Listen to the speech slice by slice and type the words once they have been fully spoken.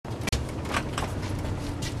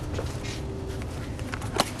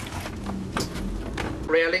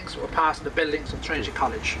railings were passing the buildings of Trinity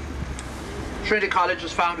College. Trinity College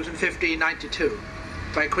was founded in 1592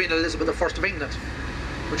 by Queen Elizabeth I of England,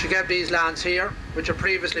 which gave these lands here, which had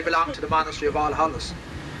previously belonged to the monastery of All Hallows.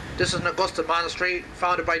 This is an Augustan monastery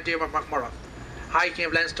founded by Diarmaid MacMurrough, High King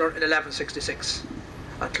of Leinster in 1166,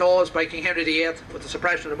 and closed by King Henry VIII with the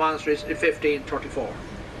suppression of the monasteries in 1534.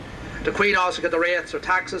 The Queen also got the rates or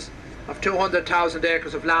taxes of 200,000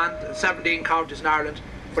 acres of land in 17 counties in Ireland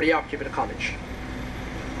for the upkeep of the college.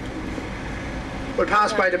 We'll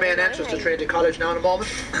pass by the main entrance to Trinity College now in a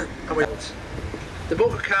moment. The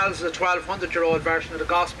Book of Kells is a 1200-year-old version of the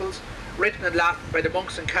Gospels, written in Latin by the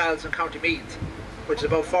monks in Kells in County Meath, which is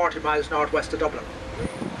about 40 miles northwest of Dublin.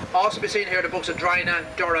 Also be seen here the books of Drina,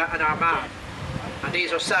 Dura and Armagh, and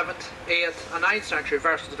these are 7th, 8th and 9th century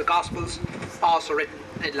versions of the Gospels, also written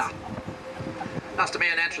in Latin. That's the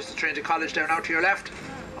main entrance to Trinity College there now to your left.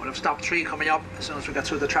 We'll have stop 3 coming up as soon as we get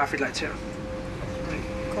through the traffic lights here.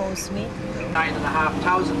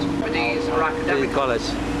 9,500 of these are academic. College.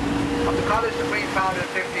 Of the college the Queen founded in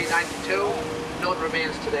 1592, none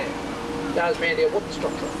remains today. That is mainly a wooden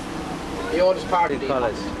structure. The oldest part of the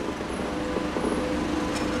college.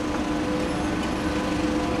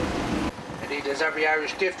 Indeed, as every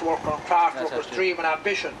Irish gift worker and craft worker's dream and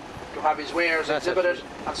ambition to have his wares exhibited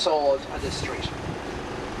and sold on this street.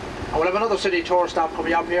 And we'll have another city tour stop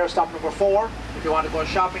coming up here, stop number 4, if you want to go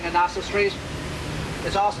shopping in Nassau Street.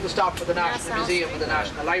 It's also the stop for the National Museum and the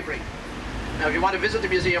National Library. Now if you want to visit the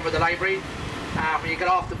museum or the library, when you get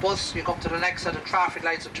off the bus you come to the next set of traffic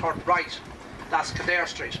lights and turn right. That's Kildare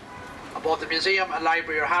Street. And both the museum and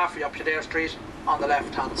library are halfway up Kildare Street on the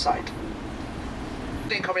left hand side.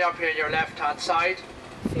 Then coming up here on your left hand side,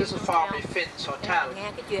 this is formerly Finn's Hotel.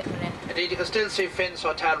 Indeed you can still see Finn's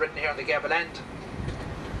Hotel written here on the gable end.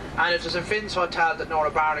 And it was in Finn's Hotel that Nora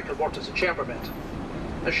Barnacle worked as a chambermaid.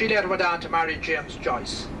 And she later went on to marry James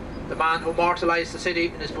Joyce, the man who immortalised the city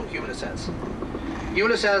in his book Ulysses.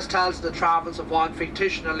 Ulysses tells the travels of one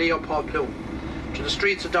fictitious Leopold Bloom to the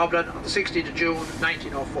streets of Dublin on the 16th of June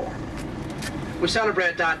 1904. We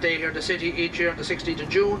celebrate that day here in the city each year on the 16th of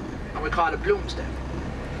June, and we call it Bloomsday.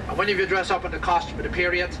 And when you dress up in the costume of the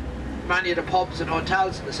period, many of the pubs and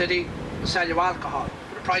hotels in the city will sell you alcohol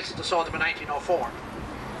for the prices they sold them in 1904.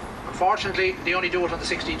 Unfortunately, they only do it on the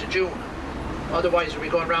 16th of June. Otherwise, we'll be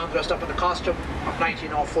going around dressed up in the costume of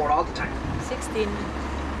 1904 all the time.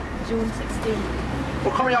 June 16.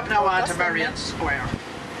 We're coming up now onto Merrion Square.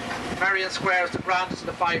 Merrion Square is the grandest of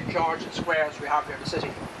the 5 Georgian squares we have here in the city.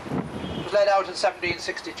 It was laid out in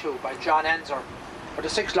 1762 by John Ensor for the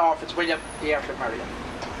 6th Lord Fitzwilliam, the heir to Merrion.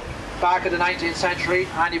 Back in the 19th century,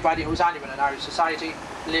 anybody who was anyone in Irish society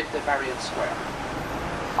lived in Merrion Square.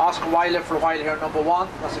 Oscar Wilde lived for a while here at number 1,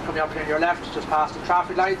 that's it coming up here on your left, just past the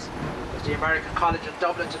traffic lights. There's the American College in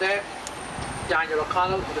Dublin today. Daniel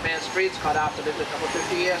O'Connell, who the main streets called after, lived at number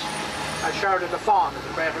 58. And Sheridan Le Fon, the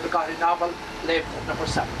creator of the Gotti novel, lived at number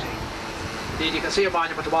 70. Indeed, you can see a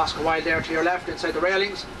monument to Oscar Wilde there to your left inside the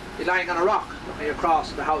railings. He's lying on a rock looking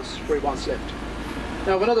across the house where he once lived.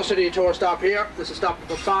 Now, another city tour stop here. This is stop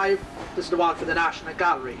number 5. This is the one for the National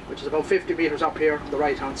Gallery, which is about 50 metres up here on the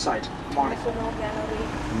right hand side. Good morning.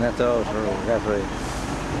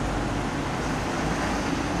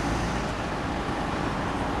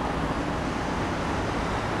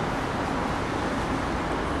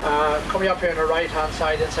 Coming up here on the right hand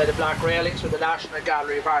side inside the black railings with the National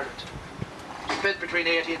Gallery of Ireland. It was built between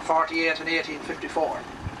 1848 and 1854.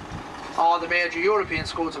 All the major European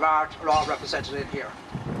schools of art are all represented in here.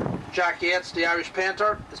 Jack Yates, the Irish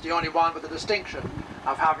painter, is the only one with the distinction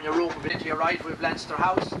of having a room to your right with Leinster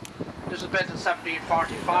House. This was built in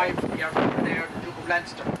 1745, here there, the Duke of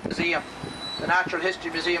Leinster Museum. The Natural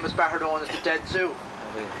History Museum is better known as the Dead Zoo.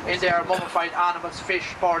 In there are mummified animals,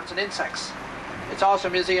 fish, birds and insects. It's also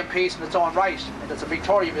a museum piece in its own right, and it's a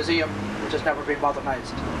Victorian museum which has never been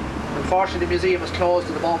modernised. Unfortunately, the museum is closed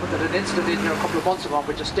at the moment. There was an incident in here a couple of months ago in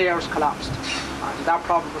which the stairs collapsed. And until that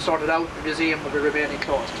problem was sorted out, the museum will be remaining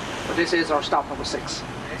closed. But this is our stop number 6.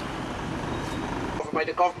 Over by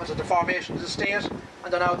the government at the formation of the state,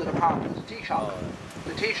 and then now the department of the Taoiseach.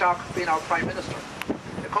 The Taoiseach being our Prime Minister.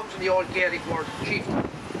 It comes from the old Gaelic word chieftain.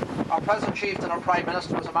 Our present chieftain, our Prime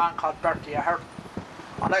Minister, was a man called Bertie Ahern.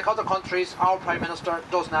 Unlike other countries, our Prime Minister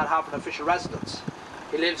does not have an official residence.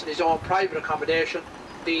 He lives in his own private accommodation.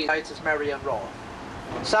 These sites is Merrion Row.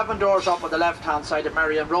 7 doors up on the left hand side of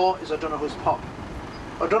Merrion Row is O'Donoghue's Pub.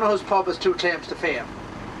 O'Donoghue's Pub has 2 claims to fame.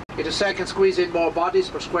 It is said can squeeze in more bodies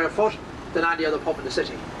per square foot than any other pub in the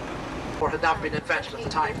city. Or had not been invented at the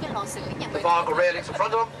time. The vulgar railings in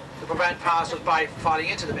front of them to prevent passers-by from falling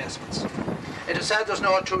into the basements. It is said there's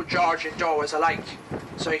no 2 Georgian doorways alike.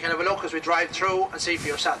 so you can have a look as we drive through and see for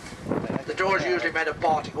yourself. The doors are usually made of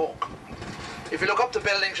Baltic oak. If you look up the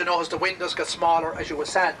buildings, you notice the windows get smaller as you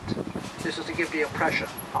ascend. This is to give the impression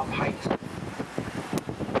of height.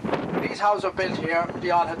 These houses are built here,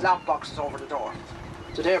 they all had lamp boxes over the door.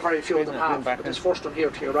 Today very few of them have, but this first one here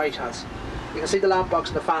to your right has. You can see the lamp box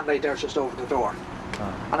and the fan light there just over the door.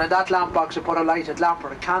 And in that lamp box you put a lighted lamp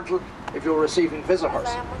or a candle if you were receiving visitors.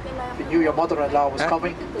 If you knew your mother-in-law was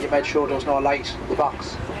coming, you made sure there was no light in the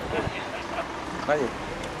box.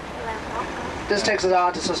 This takes us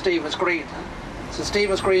on to St Stephen's Green. St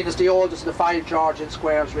Stephen's Green is the oldest of the 5 Georgian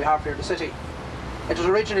squares we have here in the city. It was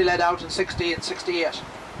originally laid out in 1668,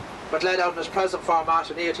 but laid out in its present format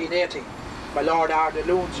in 1880 by Lord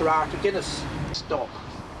Ardyloon Sir Arthur Guinness. Stop.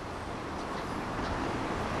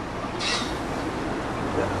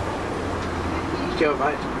 Go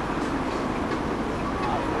right.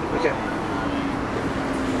 Okay.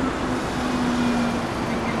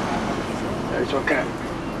 It's okay.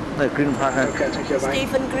 Này Green Park ha. Okay, thank you. Bye.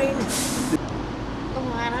 Stephen Green.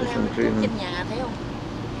 Ông Hoa nó leo Stephen trước Green. trên nhà thấy không?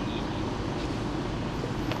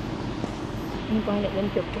 Hôm qua lại lên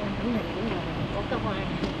chụp cho anh tấm hình của nhà có cái hoa,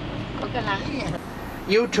 có cái lá nhà.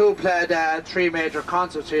 U2 played 3 major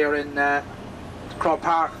concerts here in Croke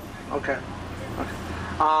Park. Okay.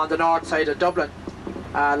 On the north side of Dublin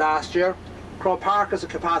last year. Croke Park has a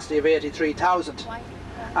capacity of 83,000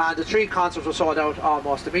 and the 3 concerts were sold out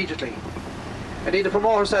almost immediately. Indeed, the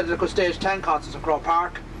promoter said that it could stage 10 concerts in Croke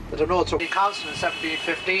Park, but the notes were council in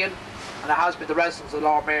 1715 and it has been the residence of the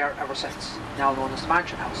Lord Mayor ever since, now known as the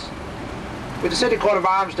Mansion House. With the city coat of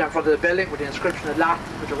arms down front of the building with the inscription in Latin,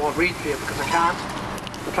 which I won't read for you because I can't,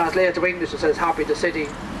 but translated to English it says, "Happy the city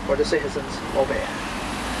where the citizens obey."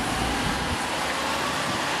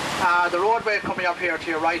 The roadway coming up here to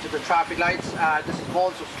your right of the traffic lights, this is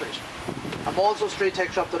Molesworth Street. And Molesworth Street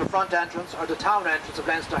takes you up to the front entrance or the town entrance of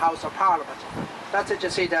Leinster House of Parliament. That's it you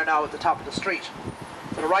see there now at the top of the street.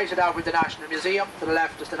 To the right of that with the National Museum, to the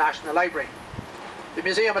left is the National Library. The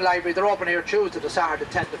museum and library, they're open here Tuesday to Saturday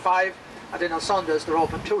 10 to 5, and then on Sundays they're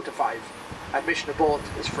open 2 to 5. Admission of both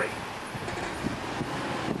is free.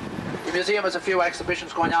 The museum has a few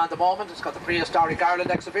exhibitions going on at the moment. It's got the Prehistoric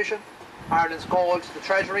Ireland exhibition, Ireland's Gold to the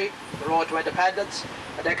Treasury, the Road to Independence,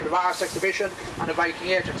 a Decorative Arts exhibition and a Viking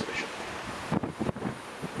Age exhibition.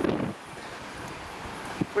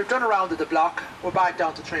 We've done a round of the block, we're back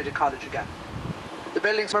down to Trinity College again. The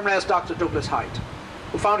building's reminisce Dr. Douglas Hyde,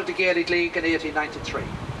 who founded the Gaelic League in 1893.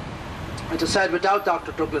 It is said without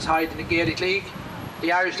Dr. Douglas Hyde in the Gaelic League,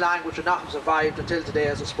 the Irish language would not have survived until today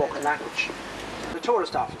as a spoken language. The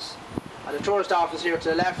tourist office. And the tourist office here to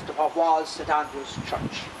the left of what was St Andrew's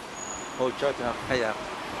Church. Oh, church ha. Yeah.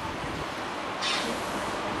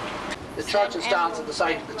 The church stands on the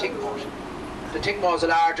site of the Tingmoat. The Tingmoat is a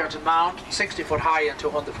large earthen mound, 60 foot high and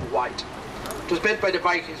 200 foot wide. It was built by the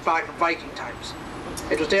Vikings back in Viking times.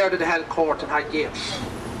 It was there that they held court and had games.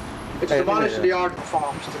 It is demolished in the ordinary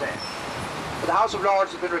forms today. But the House of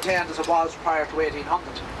Lords has been retained as it was prior to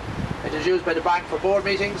 1800. It is used by the bank for board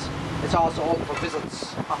meetings. It's also open for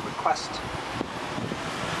visits on request.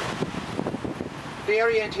 The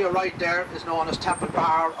area into your right there is known as Temple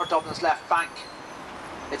Bar or Dublin's Left Bank.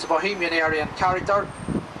 It's a bohemian area in character,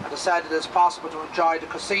 and it's said it is possible to enjoy the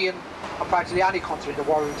cuisine of practically any country in the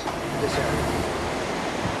world in this area.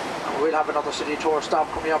 And we'll have another city tour stop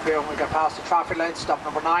coming up here when we get past the traffic lights, stop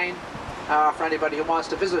number 9, for anybody who wants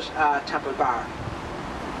to visit Temple Bar.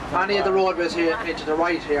 Any of the roadways here into the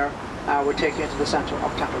right here will take you into the centre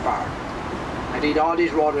of Temple Bar. Indeed, all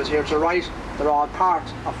these roadways here to the right, they're all part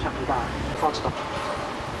of Temple Bar, in front of them.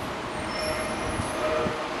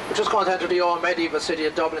 We're just going to enter the old medieval city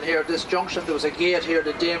of Dublin here. At this junction there was a gate here,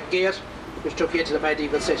 the Dame Gate, which took you into the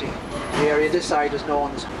medieval city. The area this side is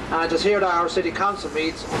known as, and it's here that our city council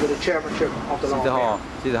meets under the chairmanship of the Lord Mayor.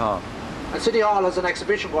 City Hall. And City Hall has an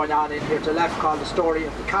exhibition going on in here to the left called The Story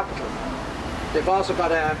of the Capital. They've also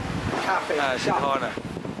got a cafe and shop.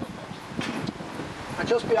 And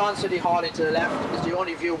just beyond City Hall into the left is the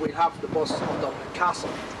only view we'll have of the bus of Dublin Castle.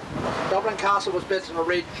 Dublin Castle was built on a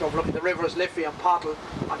ridge overlooking the rivers Liffey and Pottle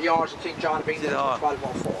on the yards of King John of England in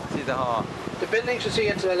 1204. The buildings you see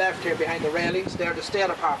into the left here behind the railings, they're the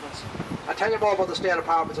Stale Apartments. I'll tell you more about the Stale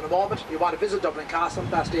Apartments in a moment. You want to visit Dublin Castle,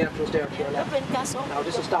 that's the entrance there to your left. Dublin Castle. Now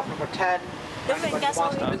this is stop number 10. Dublin Castle.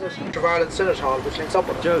 Wants to visit Church of Ireland Synod Hall, which links up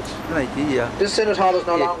with it. Church, This Synod Hall is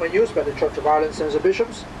no longer in use by the Church of Ireland Synods of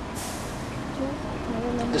Bishops.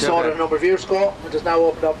 This started a number of years ago and is now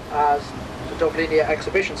opened up as the Dublinia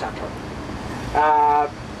Exhibition Centre.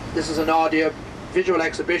 This is an audio visual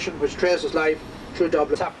exhibition which traces life through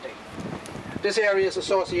Dublin's happening. This area is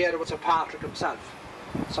associated with St Patrick himself.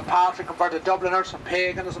 St Patrick converted Dubliners from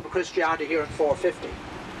paganism to Christianity here in 450.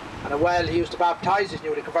 And a well he used to baptise his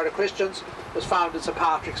newly converted Christians was found in St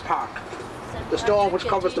Patrick's Park. The stone which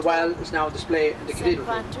covers the well is now on display in the cathedral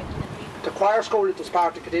room. The choir school at the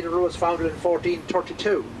Spartan Cathedral was founded in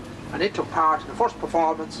 1432, and it took part in the first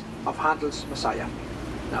performance of Handel's Messiah.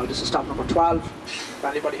 Now this is stop number 12 for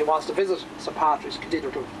anybody who wants to visit St Patrick's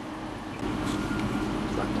Cathedral.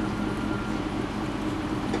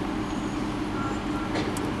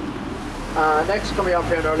 Next, coming up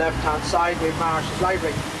here on our left hand side, we have Marsh's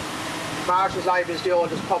Library. Marsh's Library is the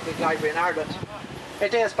oldest public library in Ireland.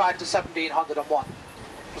 It dates back to 1701.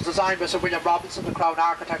 It was designed by Sir William Robinson, the Crown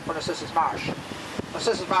Architect for Narcissus Marsh.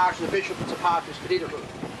 Narcissus Marsh is the Bishop of St Patrick's Cathedral.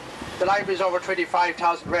 The library has over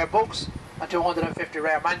 25,000 rare books and 250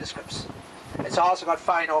 rare manuscripts. It's also got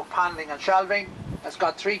fine oak panelling and shelving. It's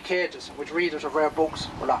got 3 cages in which readers of rare books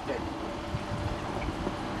were locked in.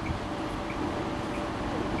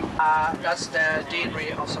 That's the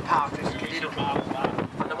Deanery of St Patrick's Cathedral.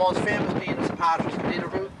 And the most famous Dean of St Patrick's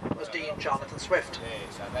Cathedral was Dean Jonathan Swift.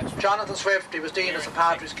 Jonathan Swift, he was Dean of St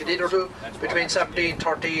Patrick's Cathedral between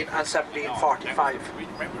 1713 and 1745.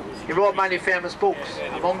 He wrote many famous books,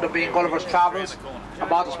 among them being Gulliver's Travels, A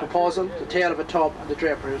Modest Proposal, The Tale of a Tub and The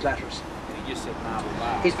Drapery's Letters.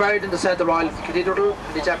 He's buried in the Centre Royal of the Cathedral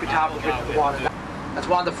and his epitaph is written on the wall. It's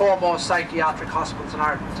one of the foremost psychiatric hospitals in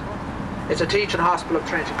Ireland. It's a teaching hospital of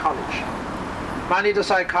Trinity College. Many of the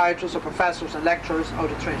psychiatrists are professors and lecturers out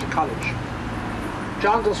of Trinity College.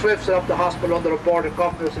 Jonathan Swift set up the hospital under a board of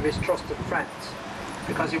governors of his trusted friends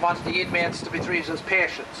because he wanted the inmates to be treated as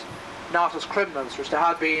patients, not as criminals, which they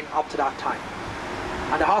had been up to that time.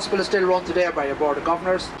 And the hospital is still run today by a board of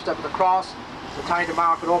governors, stepping across the time the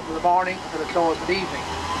market opened in the morning until it closed in the evening.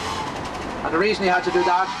 And the reason he had to do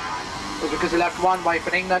that was because he left one wife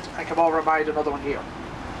in England and came over and married another one here.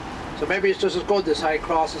 So maybe it's just as good this High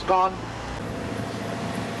Cross is gone.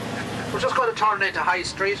 We're just going to turn into High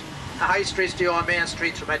Street. And High Street's the old main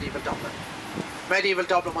streets of medieval Dublin. Medieval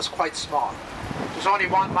Dublin was quite small. It was only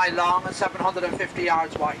 1 mile long and 750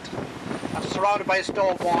 yards wide. And was surrounded by a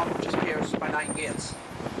stone wall which is pierced by 9 gates.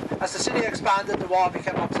 As the city expanded, the wall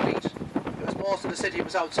became obsolete because most of the city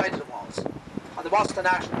was outside of the walls. And there was the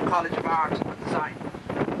National College of Art and Design.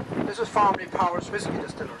 This was formerly Powers Whisky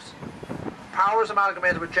Distillers. Powers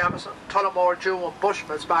amalgamated with Jameson, Tullamore, Jew and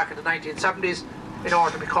Bushmills back in the 1970s in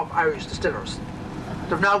order to become Irish distillers.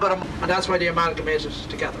 They've now got them, and that's why they amalgamated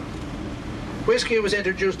together. Whisky was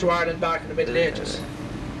introduced to Ireland back in the Middle Ages.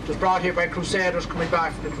 It was brought here by Crusaders coming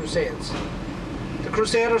back from the Crusades. The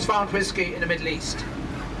Crusaders found whisky in the Middle East.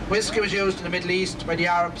 Whisky was used in the Middle East by the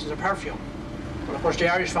Arabs as a perfume. But of course the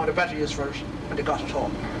Irish found a better use for it when they got it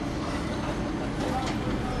home.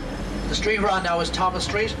 The street we're on now is Thomas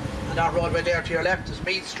Street, and that roadway there to your left is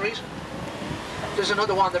Meath Street. This is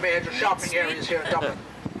another one of the major shopping areas here in Dublin.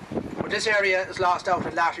 But this area is lost out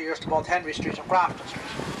in latter years to both Henry Street and Grafton Street.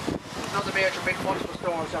 There's none of the major big multiple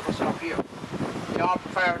stores ever set up here. They all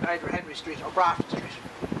prefer either Henry Street or Grafton Street.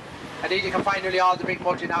 Indeed, you can find nearly all the big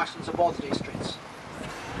multinationals on both of these streets.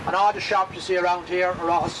 And all the shops you see around here are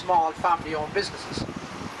all small family-owned businesses.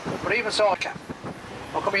 But even so,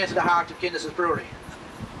 we're coming into the heart of Guinness's brewery.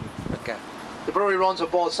 Okay. The brewery runs on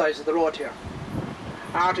both sides of the road here.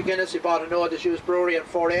 Arthur Guinness, he bought an old disused brewery on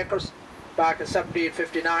 4 acres back in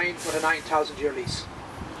 1759 with a 9,000-year lease.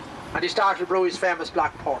 And he started to brew his famous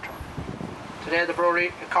Black Porter. Today the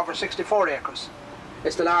brewery covers 64 acres.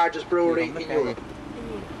 It's the largest brewery in Europe.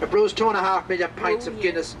 It brews 2.5 million pints of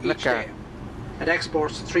Guinness each day and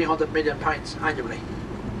exports 300 million pints annually.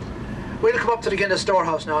 We'll come up to the Guinness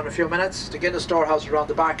Storehouse now in a few minutes. The Guinness Storehouse is around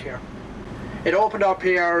the back here. It opened up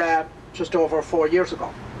here just over 4 years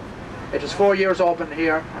ago. It was 4 years open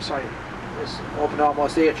here, it's opened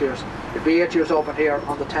almost 8 years. It'll be 8 years open here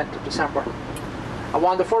on the 10th of December. And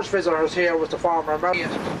one of the first visitors here was the former American.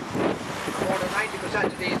 More than 90%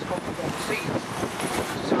 of these come from overseas.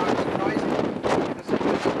 Which is hard surprising because the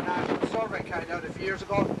International Survey carried out a few years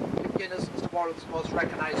ago, Guinness is the world's most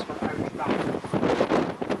recognisable Irish brand.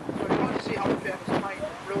 So if you want to see how the famous pint of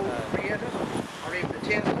brew was created, or even to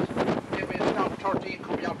taste it, then we'll stop 13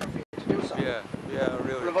 choreography to do so. Yeah,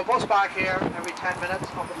 really. We'll have a bus back here every 10 minutes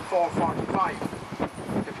up until 4:45.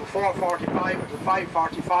 If from 4:45 until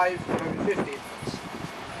 5:45 for every 15 minutes.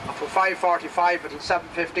 And from 5:45 until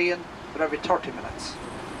 7:15 for every 30 minutes.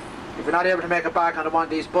 If you're not able to make it back on one of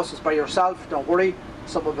these buses by yourself, don't worry,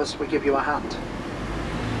 some of us will give you a hand.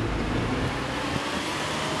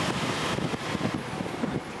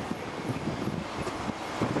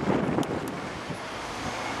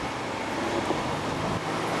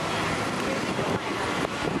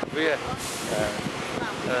 Bia.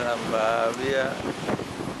 Dalam bia.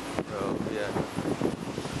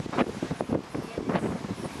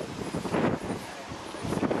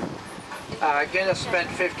 Guinness spent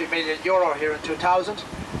 €50 million here in 2000,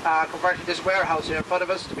 converting this warehouse here in front of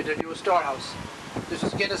us to be their new storehouse. This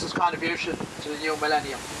is Guinness's contribution to the new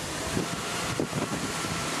millennium.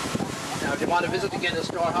 Now, if you want to visit the Guinness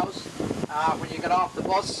storehouse, when you get off the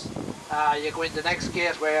bus, you go in the next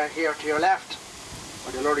gateway here to your left,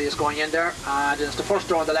 where the lorry is going in there, and it's the first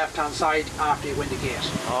door on the left-hand side after you go in the gate.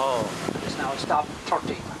 Oh. And it's now stop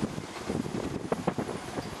 13.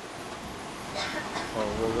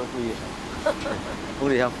 Muốn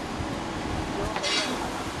đi không?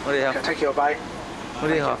 Muốn đi không? Thank you, bye.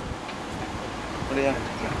 Muốn đi hả? Muốn đi không?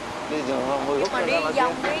 Đi rồi không? 10 phút Mà đi nữa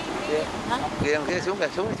vòng đi. Hả? Kia kia xuống đi,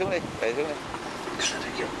 xuống đi. Để xuống đi.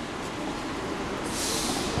 Thank you.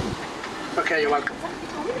 Okay, you're welcome.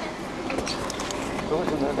 Xuống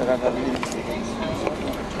nữa ra đi.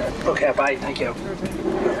 Okay, bye. Thank you.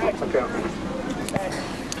 Okay.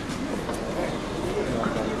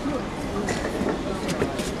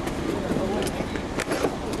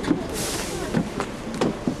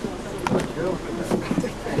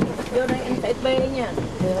 Vô đây anh phải bê nha,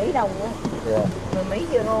 10 mấy đồng á. Dạ. 10 mấy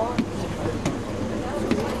euro á.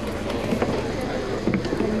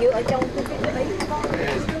 Hình như ở trong cái đấy có.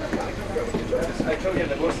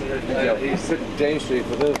 Yeah, he's sitting James Street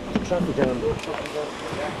for the traffic jam.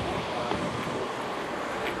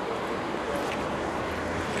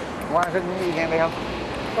 Ngoan thích đi ngang đây không?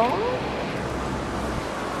 Có.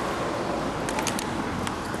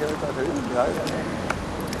 Cho thử gửi ra.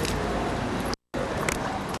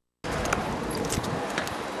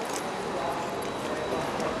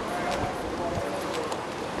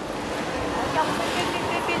 Trong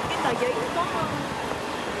cái tờ giấy có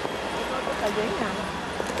cái tờ giấy nào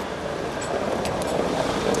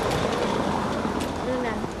nên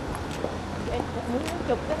nè em muốn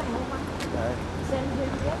chụp cái này không anh? Đấy. Xem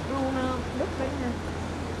hết Bruno Đức đấy nè.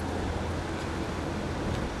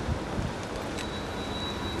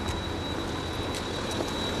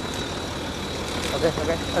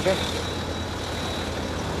 Ok.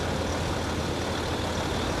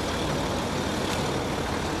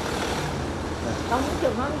 Không muốn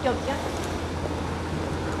chụp không chụp chứ.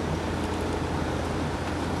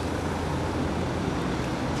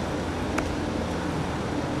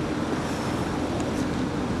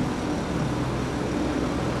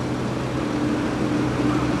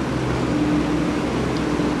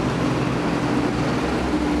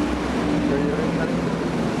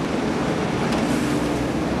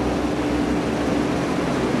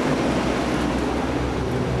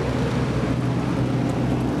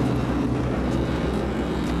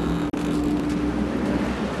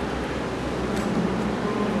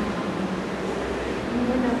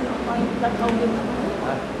 That's all good.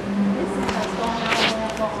 This has gone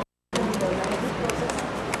now.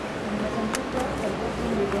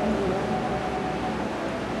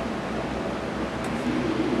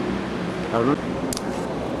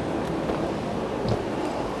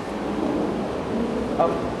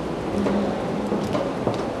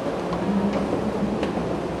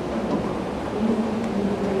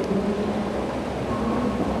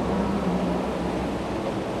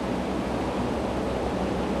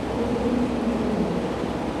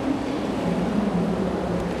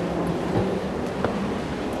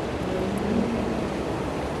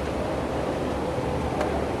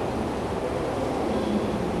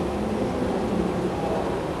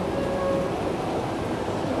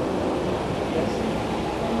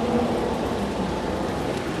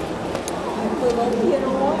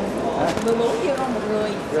 €14 một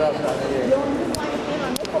người. Vô cái quay kia mà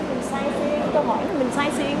nếu không mình sai xiên, tôi hỏi là mình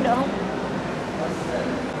sai xiên được không?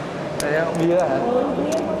 Đây không bia hả?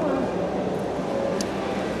 Bia không à.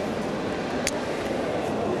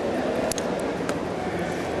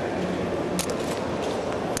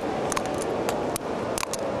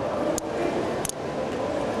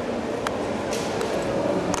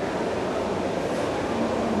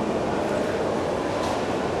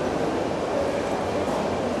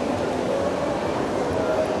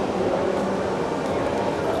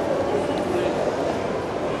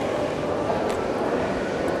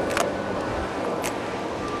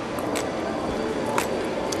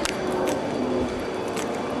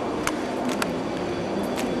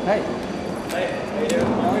 Hey.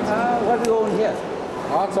 What are we going here?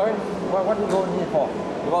 Oh, sorry? What are we going here for?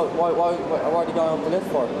 Why are you going up the lift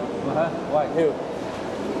for? Why? Who?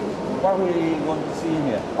 What are we going to see in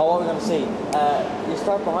here? Oh, what are we going to see? You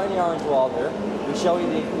start behind the orange wall here. We show you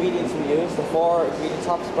the ingredients we use, the 4 ingredients: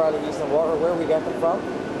 hops, barley, yeast and water, where we get them from,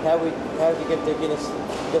 how to give the Guinness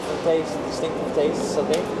different tastes, distinctive tastes, I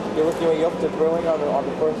think. You work your way up to brewing on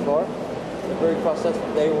the first floor. the brewery process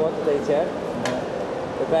from day 1 to day 10.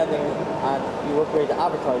 Depending, and you upgrade the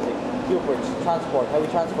advertising, cooperage, transport, how we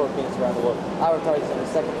transport Guinness around the world. Advertising on the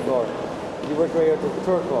 2nd floor. You work your way up to the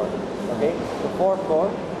 3rd floor. Okay? The 4th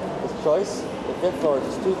floor is choice. The 5th floor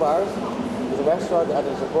is 2 bars. There's a restaurant and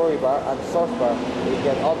there's a brewery bar and a source bar. You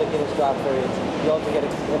get all the Guinness draft variants. You also get a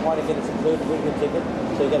pint of Guinness included with your ticket.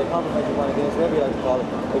 So you get a complimentary pint of Guinness, whatever you like to call it,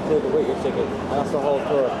 included with your ticket. And that's the whole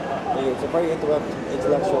tour. It's a very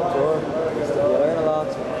intellectual tour. You learn a lot.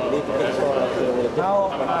 You leave the Guinness store and How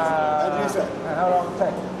long it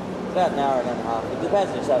take? about an hour and a half. It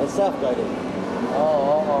depends on yourself. It's self-guided.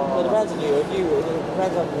 So it depends on you. It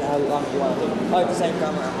depends on how long you want to do. I have the same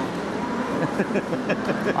camera.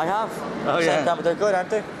 I have. Oh, Same yeah. camera. They're good, aren't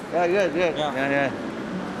they? Yeah, good. Yeah.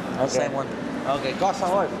 Okay. Same one. Okay, cost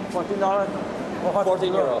how much? $14?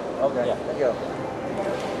 €14. Okay, Yeah. thank you.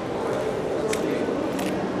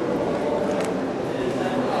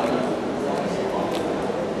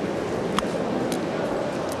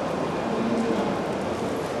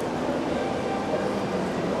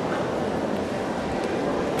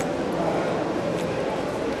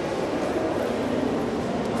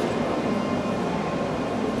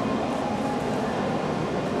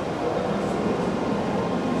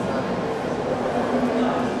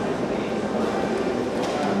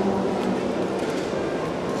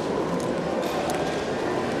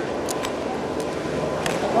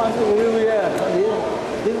 Con cái review ra,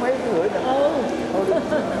 tiếng mấy cái gửi nè.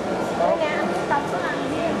 Đây nè, anh tiếp tục có làm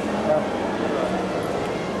riêng.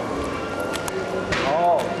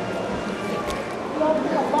 Vô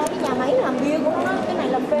một coi cái nhà máy làm bia của nó, cái này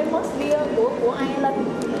là famous beer của Ireland,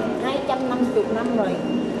 250 năm rồi.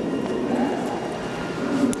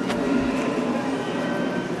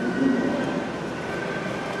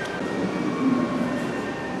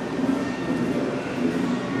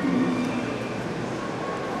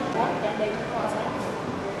 Đó, chạy đi nó coi sao.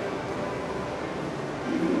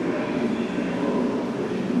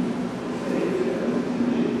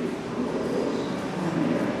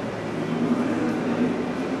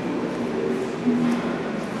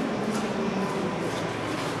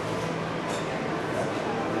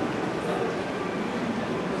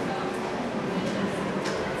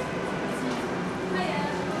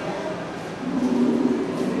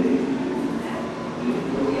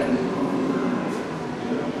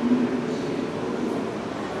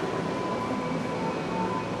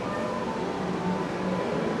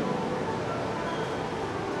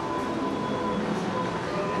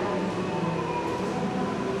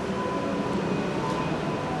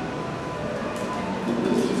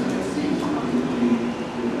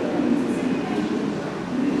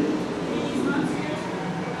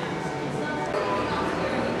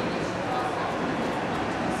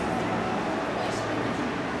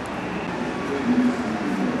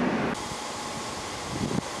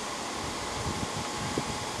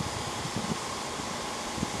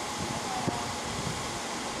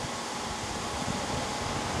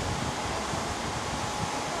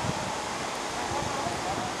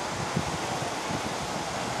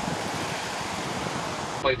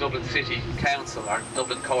 By Dublin City Council, or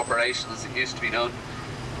Dublin Corporation as it used to be known,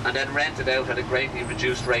 and then rented out at a greatly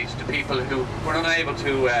reduced rate to people who were unable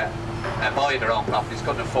to buy their own properties,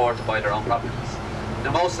 couldn't afford to buy their own properties.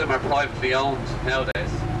 Now most of them are privately owned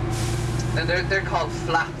nowadays. And they're called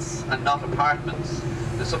flats and not apartments.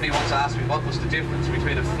 Now somebody once asked me what was the difference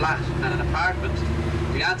between a flat and an apartment.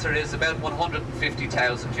 The answer is about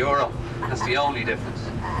 €150,000. That's the only difference.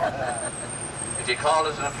 If you call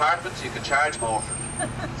it an apartment, you can charge more for it.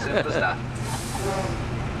 Simple as that.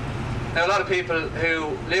 Now a lot of people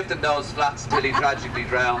who lived in those flats till he tragically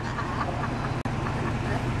drowned.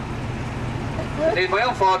 Indeed, my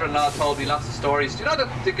own father-in-law told me lots of stories. Do you know that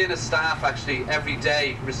the Guinness staff actually every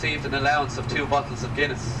day received an allowance of 2 bottles of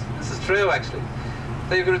Guinness? This is true actually.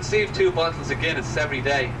 They would receive 2 bottles of Guinness every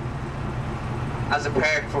day as a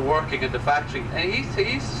perk for working in the factory. And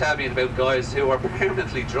he used to tell me about guys who were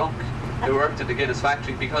permanently drunk who worked in the Guinness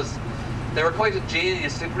factory because they were quite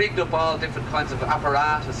ingenious. They'd rigged up all different kinds of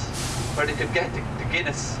apparatus where they could get the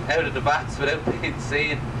Guinness out of the vats without being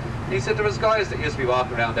seen. And he said there was guys that used to be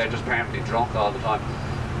walking around there just permanently drunk all the time.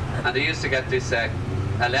 And they used to get this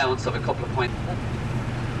allowance of a couple of pints.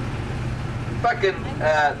 Back in,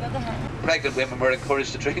 pregnant women were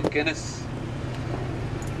encouraged to drink Guinness.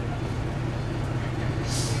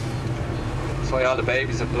 That's why all the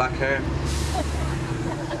babies have black hair.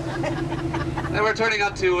 Now we're turning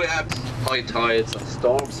on to high tides and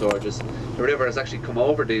storm surges. The river has actually come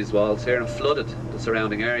over these walls here and flooded the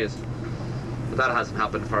surrounding areas. But that hasn't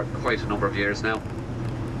happened for quite a number of years now.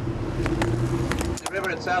 The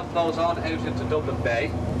river itself flows on out into Dublin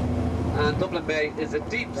Bay. And Dublin Bay is a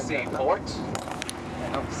deep sea port,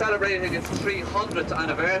 celebrating its 300th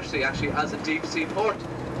anniversary actually as a deep sea port.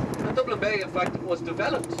 And Dublin Bay, in fact, was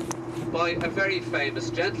developed by a very famous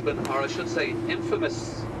gentleman, or I should say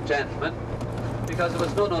infamous gentleman, because it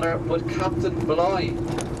was none other but Captain Bligh,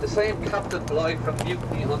 the same Captain Bligh from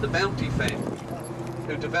Mutiny on the Bounty fame,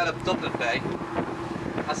 who developed Dublin Bay.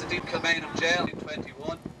 As indeed Kilmainham Jail in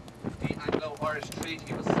 21, the Anglo-Irish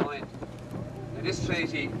Treaty was signed. In this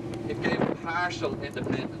treaty, it gave partial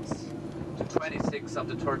independence to 26 of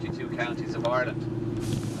the 32 counties of Ireland.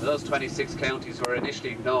 And those 26 counties were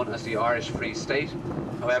initially known as the Irish Free State.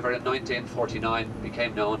 However, in 1949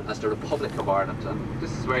 became known as the Republic of Ireland. And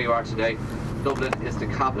this is where you are today. Dublin is the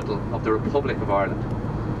capital of the Republic of Ireland.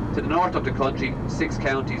 To the north of the country, 6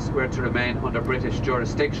 counties were to remain under British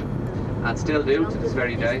jurisdiction, and still do to this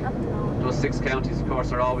very day. Those 6 counties, of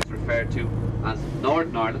course, are always referred to as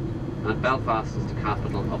Northern Ireland, and Belfast is the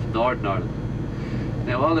capital of Northern Ireland.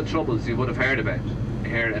 Now, all the troubles you would have heard about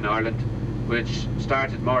here in Ireland, which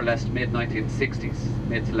started more or less mid-1960s,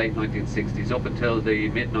 mid to late 1960s, up until the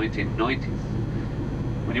mid-1990s,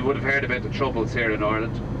 when you would have heard about the troubles here in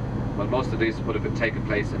Ireland, well, most of these would have been taking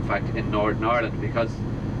place, in fact, in Northern Ireland, because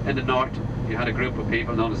in the north you had a group of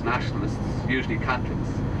people known as nationalists, usually Catholics,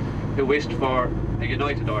 who wished for a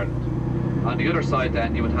united Ireland. On the other side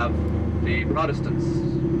then you would have the Protestants,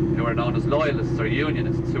 who were known as loyalists or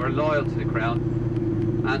unionists, who were loyal to the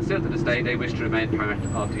Crown, and still to this day they wish to remain part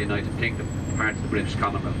of the United Kingdom, part of the British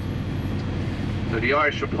Commonwealth. So the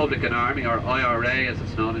Irish Republican Army, or IRA as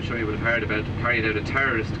it's known, I'm sure you would have heard about, carried out a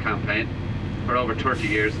terrorist campaign for over 30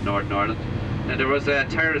 years in Northern Ireland. Now there was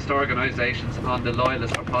terrorist organisations on the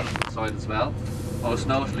loyalist or Protestant side as well, most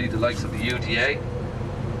notably the likes of the UDA,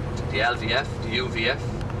 the LVF, the UVF.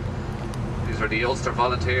 These are the Ulster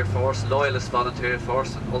Volunteer Force, Loyalist Volunteer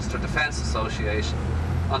Force, and Ulster Defence Association.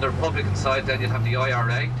 On the Republican side then you'd have the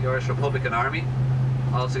IRA, the Irish Republican Army.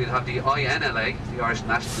 Also you'd have the INLA, the Irish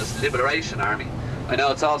Nationalist Liberation Army. I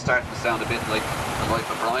know it's all starting to sound a bit like the life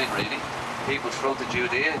of Brian really. People's Front of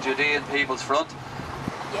Judea, Judean People's Front.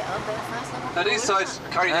 Now these sides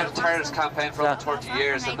carried out a terrorist campaign for over 30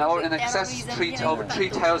 years, and now in excess of over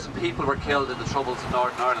 3,000 people were killed in the troubles in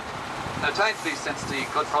Northern Ireland. Now thankfully, since the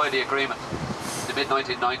Good Friday Agreement in the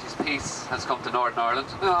mid-1990s, peace has come to Northern Ireland.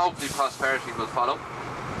 Now hopefully prosperity will follow.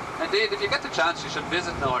 Indeed, if you get the chance, you should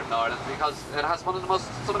visit Northern Ireland, because it has some of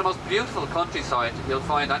the most beautiful countryside you'll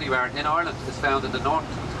find anywhere in Ireland is found in the north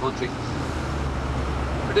of the country.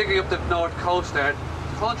 Particularly up the north coast there,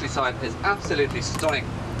 the countryside is absolutely stunning.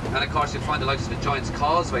 And of course you'll find the likes of the Giant's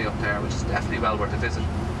Causeway up there, which is definitely well worth a visit.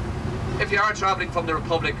 If you are travelling from the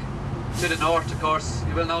Republic to the north, of course,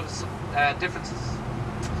 you will notice some differences.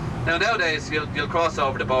 Now nowadays you'll cross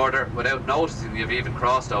over the border without noticing you've even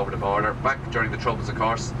crossed over the border. Back during the Troubles, of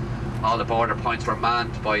course, all the border points were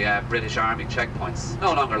manned by British Army checkpoints.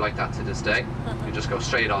 No longer like that to this day. You just go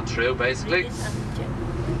straight on through, basically.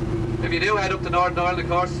 If you do head up to Northern Ireland, of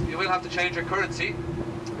course, you will have to change your currency,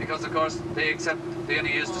 because of course they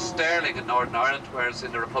only use the sterling in Northern Ireland, whereas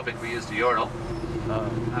in the Republic we use the euro.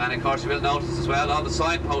 And of course you will notice as well, all the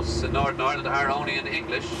signposts in Northern Ireland are only in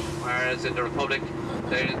English, whereas in the Republic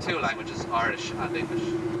they're in 2 languages, Irish and English.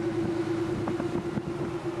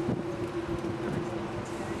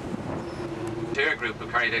 Volunteer group who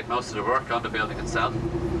carried out most of the work on the building itself,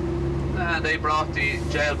 and they brought the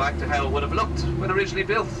jail back to how it would have looked when originally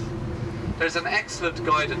built. There's an excellent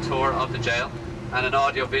guided tour of the jail, and an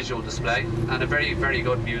audio-visual display, and a very, very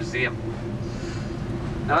good museum.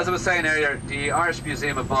 Now, as I was saying earlier, the Irish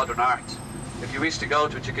Museum of Modern Art, if you wish to go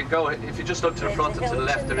to it, you can go. If you just look to the front and to the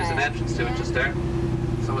left, there is an entrance to it just there.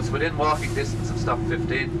 So it's within walking distance of Stop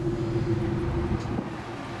 15.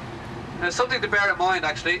 Now, something to bear in mind,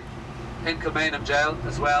 actually, in Kilmainham Jail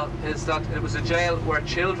as well, is that it was a jail where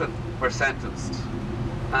children were sentenced.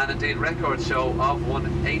 And indeed, records show of one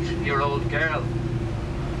 8-year-old girl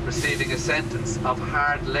receiving a sentence of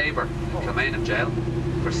hard labour in Kilmainham Jail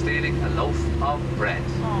for stealing a loaf of bread.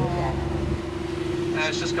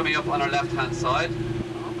 It's just coming up on our left-hand side.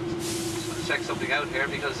 Just want to check something out here,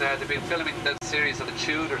 because they've been filming that series of the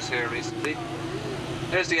Tudors here recently.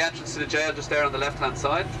 There's the entrance to the jail, just there on the left-hand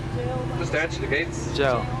side, just there to the gates.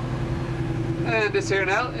 Jail. And this here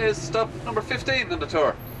now is stop number 15 on the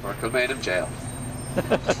tour for Kilmainham Jail.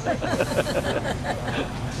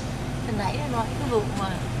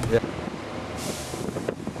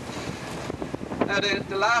 Now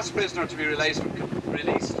the last prisoner to be released from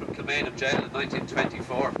Kilmainham Jail in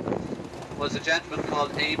 1924 was a gentleman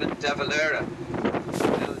called Eamon de Valera.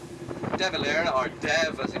 De Valera, or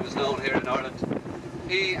Dev as he was known here in Ireland,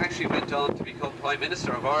 he actually went on to become Prime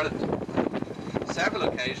Minister of Ireland. several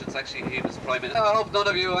occasions actually he was Prime Minister. I hope none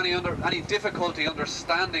of you any difficulty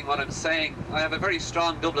understanding what I'm saying. I have a very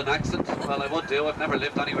strong Dublin accent. Well, I would do. I've never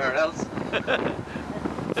lived anywhere else.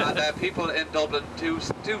 And people in Dublin do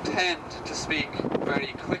tend to speak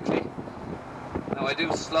very quickly. Now I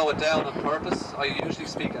do slow it down on purpose. I usually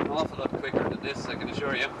speak an awful lot quicker than this, I can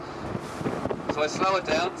assure you. So I slow it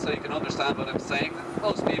down so you can understand what I'm saying.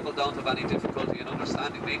 Most people don't have any difficulty in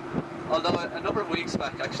understanding me. Although a number of weeks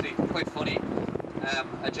back, actually, quite funny,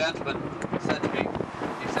 a gentleman said to me,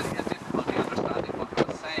 he said he had difficulty understanding what I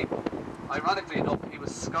was saying. Ironically enough, he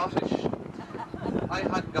was Scottish. I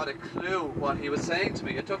hadn't got a clue what he was saying to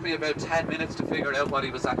me. It took me about 10 minutes to figure out what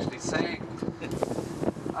he was actually saying.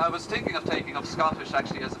 I was thinking of taking up Scottish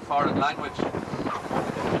actually as a foreign language.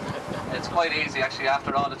 It's quite easy actually,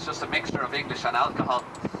 after all. It's just a mixture of English and alcohol.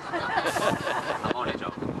 I'm only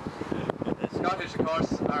joking. Scottish, of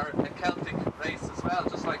course, are a Celtic race as well,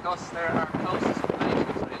 just like us. They're our closest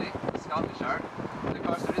relations, really. The Scottish are. And of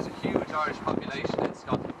course, there is a huge Irish population in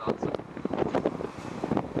Scotland also.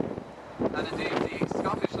 And indeed, the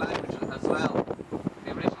Scottish language as well,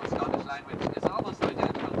 the original Scottish language, is almost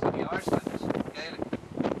identical to the Irish language, Gaelic.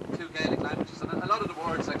 Two Gaelic languages, and a lot of the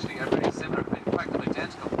words actually are very similar. In fact, they're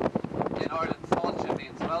identical. In Ireland, fáilte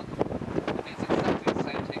means welcome. It means exactly the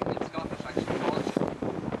same thing in Scottish, actually, fáilte.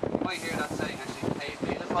 You might hear that saying actually, Céad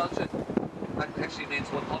Míle fáilte. That actually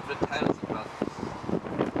means 100,000 welcomes.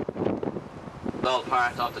 It's all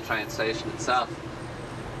part of the train station itself.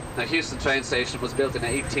 Now, Heuston train station was built in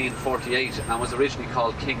 1848 and was originally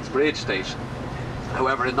called Kingsbridge Station.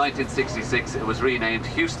 However, in 1966 it was renamed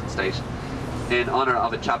Heuston Station in honour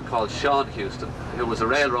of a chap called Sean Heuston, who was a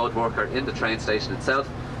railroad worker in the train station itself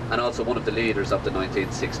and also one of the leaders of the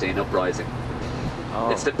 1916 uprising.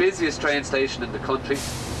 Oh. It's the busiest train station in the country,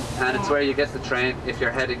 and it's where you get the train if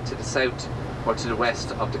you're heading to the south or to the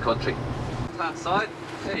west of the country. Left-hand side,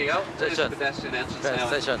 there you go. There's the pedestrian entrance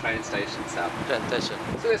now in the train station itself.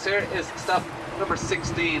 So this here is stop number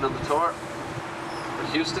 16 on the tour for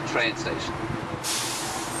Heuston train station.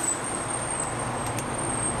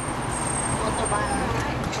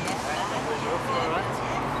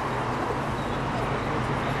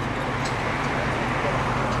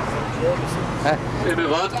 We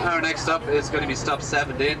move on. Our next stop is going to be stop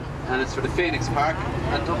 17, and it's for the Phoenix Park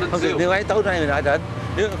and Dublin Zoo. Nếu ấy tối nay mình đã đến.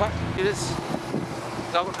 Nếu mà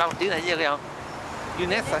đâu tiếng này như nào?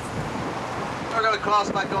 We're going to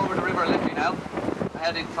cross back over the River Liffey now,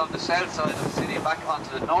 heading from the south side of the city back onto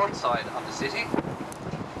the north side of the city.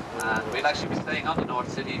 And we'll actually be staying on the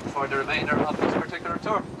North City for the remainder of this particular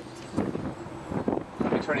tour.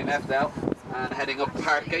 We'll be turning left now and heading up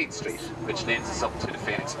Parkgate Street, which leads us up to the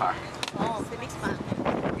Phoenix Park. Oh, Phoenix Park.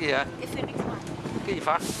 Yeah. Cái Phoenix Park. Cái gì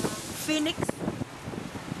Park? Phoenix.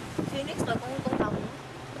 Phoenix là con rồng.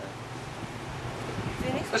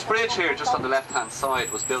 This bridge here, just on the left-hand side,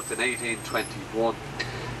 was built in 1821,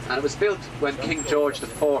 and it was built when King George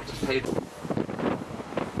IV paid.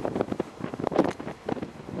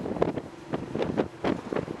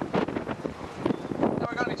 Now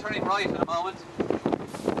we're going to be turning right in a moment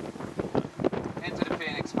into the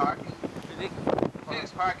Phoenix Park.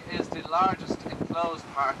 Phoenix Park is the largest enclosed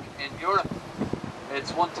park in Europe.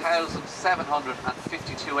 It's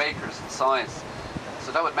 1,752 acres in size.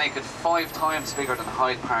 So that would make it 5 times bigger than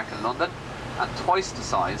Hyde Park in London and twice the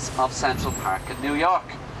size of Central Park in New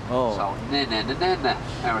York. Oh. So,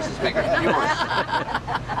 ours is bigger than yours.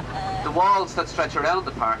 The walls that stretch around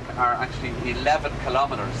the park are actually 11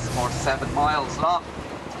 kilometres or 7 miles long.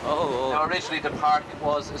 Oh. Now, originally the park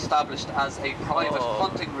was established as a private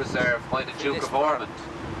hunting reserve by the Duke of Ormond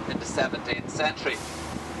in the 17th century.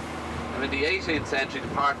 Now, in the 18th century, the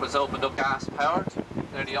park was opened up gas-powered.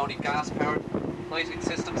 They're the only gas-powered lighting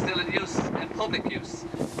system still in use, in public use, in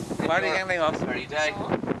this very day.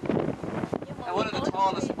 Now, one of the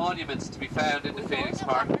tallest monuments to be found in the Phoenix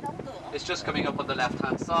Park is just coming up on the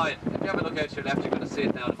left-hand side. If you have a look out to your left, you're going to see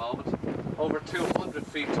it now in a moment. Over 200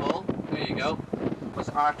 feet tall, there you go, was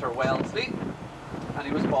Arthur Wellesley, and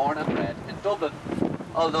he was born and bred in Dublin.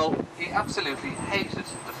 Although he absolutely hated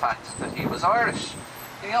the fact that he was Irish.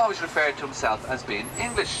 He always referred to himself as being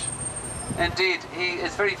English. Indeed, he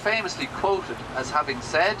is very famously quoted as having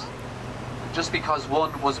said, "Just because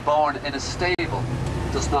one was born in a stable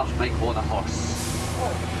does not make one a horse."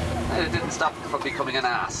 And it didn't stop him from becoming an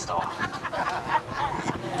ass, though.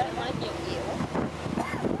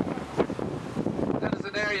 Then there's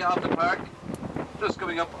an area of the park, just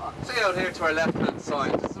coming up, see out here to our left-hand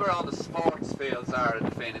side, this is where all the sports fields are in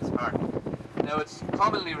the Phoenix Park. Now, it's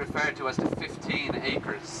commonly referred to as the 15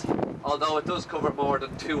 acres, although it does cover more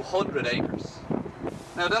than 200 acres.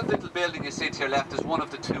 Now, that little building you see to your left is one of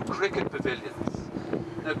the 2 cricket pavilions.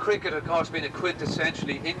 cricket, of course, being a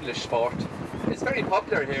quintessentially English sport, is very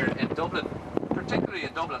popular here in Dublin, particularly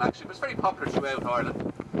in Dublin actually, but it's very popular throughout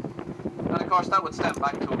Ireland. And of course that would stem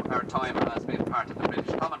back to our time as being part of the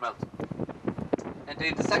British Commonwealth.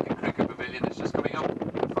 Indeed, the second cricket pavilion is just coming up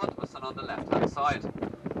in front of us and on the left hand side.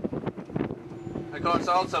 Of course,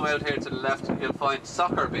 also out here to the left you'll find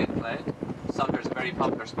soccer being played. Soccer is a very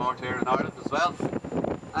popular sport here in Ireland as well.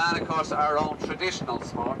 And of course our own traditional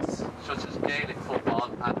sports such as Gaelic football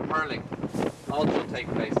and hurling also take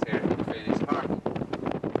place here in Phoenix Park.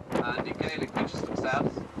 And the Gaelic pitches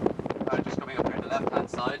themselves are just coming up here on the left hand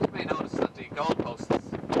side. You may notice that the goalposts,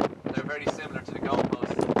 they're very similar to the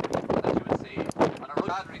goalposts that you would see on a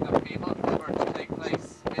gathering of people ever to take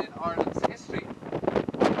place in Ireland's history.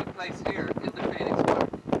 It took place here in the Phoenix Park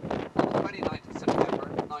on the 29th of September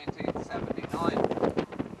 1979.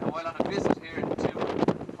 And while on a visit here to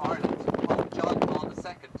Ireland, Pope John Paul II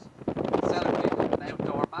celebrated an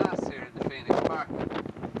outdoor mass here in the Phoenix Park.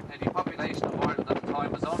 And the population of Ireland at the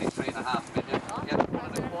time was only 3.5 million, yet more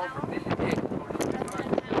than a quarter million people were looking at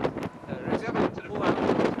Ireland. If you ever looked at a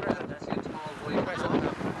see a tall white cross.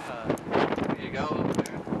 There you go, over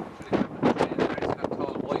there. There is a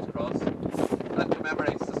tall white cross that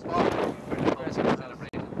commemorates the spot where the Pope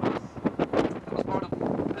celebrated the mass. That was part of,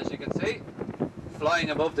 as you can see, flying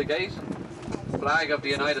above the gate, flag of the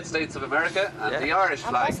United States of America and the Irish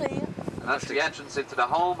flag. And that's the entrance into the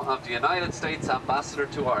home of the United States Ambassador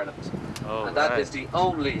to Ireland. Oh, and that is the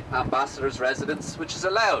only ambassador's residence which is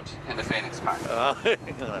allowed in the Phoenix Park. Oh.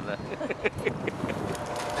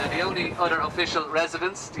 And the only other official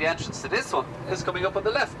residence, the entrance to this one, is coming up on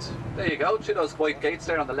the left. There you go, see those white gates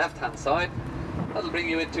there on the left hand side. That'll bring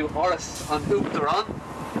you into Oris an Uachtaráin.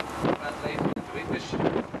 Translated into English,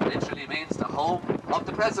 literally means the home of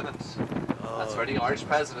the president. That's where the Irish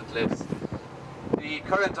president lives. The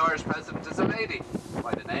current Irish president is a lady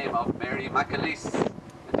by the name of Mary McAleese.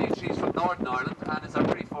 Indeed, she's from Northern Ireland and is our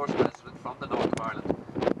very first president from the north of Ireland.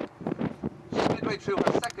 She's midway through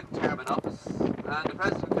her second term in office, and the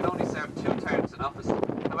president can only serve 2 terms in office.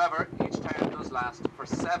 However, each term does last for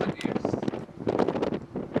 7 years.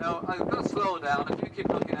 Now, I'm going to slow down. If you keep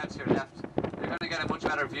looking out to your left, you're going to get a much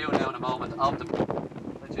better view now in a moment of the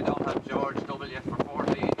that you don't have George W. for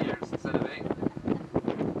 14 years instead of 8.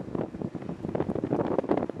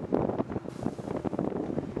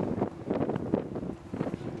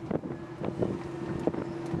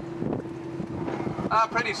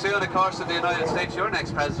 Pretty soon, of course, in the United States, your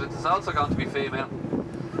next president is also going to be female.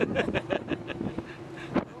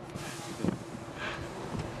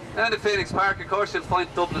 Now in the Phoenix Park, of course, you'll find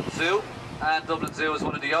Dublin Zoo. And Dublin Zoo is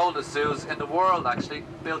one of the oldest zoos in the world, actually,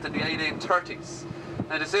 built in the 1830s.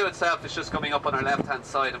 Now the zoo itself is just coming up on our left-hand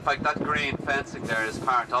side. In fact, that green fencing there is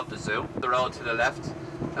part of the zoo. The road to the left.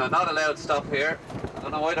 Now, not allowed to stop here. I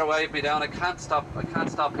don't know why they're waving me down. I can't stop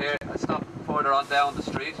here. I stop further on down the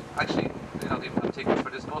street. Actually, they don't even have tickets for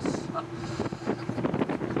this bus.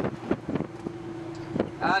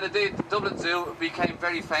 And indeed, the Dublin Zoo became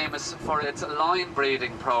very famous for its lion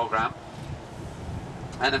breeding programme.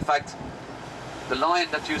 And in fact, the lion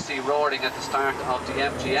that you see roaring at the start of the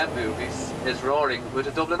MGM movies is roaring with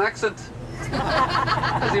a Dublin accent.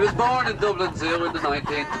 Because he was born in Dublin Zoo in the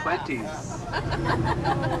 1920s.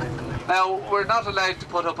 Now, we're not allowed to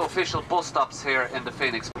put up official bus stops here in the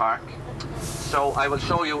Phoenix Park. So I will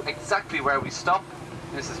show you exactly where we stop.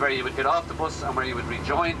 This is where you would get off the bus and where you would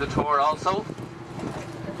rejoin the tour also.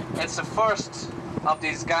 It's the first of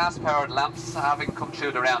these gas-powered lamps having come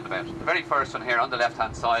through the roundabout. The very first one here on the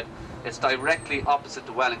left-hand side. It's directly opposite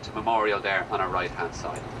the Wellington Memorial there on our right-hand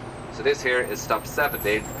side. So this here is stop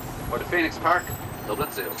 17 for the Phoenix Park,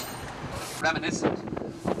 Dublin Zoo. Reminiscent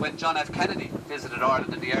of when John F. Kennedy visited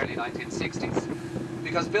Ireland in the early 1960s.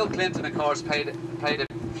 Because Bill Clinton, of course, played a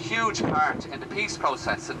huge part in the peace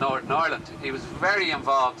process in Northern Ireland. He was very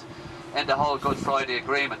involved in the whole Good Friday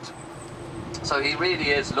Agreement. So he really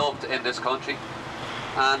is loved in this country.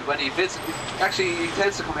 And when he visits, actually he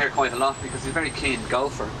tends to come here quite a lot because he's a very keen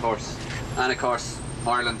golfer, of course. And of course,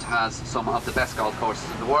 Ireland has some of the best golf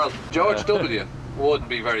courses in the world. George W. wouldn't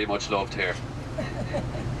be very much loved here.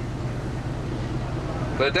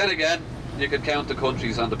 But then again, you could count the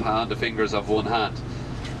countries on the fingers of one hand.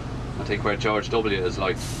 I think where George W. is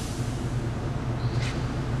liked.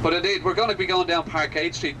 But indeed, we're going to be going down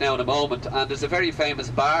Parkade Street now in a moment, and there's a very famous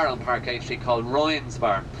bar on Parkade Street called Ryan's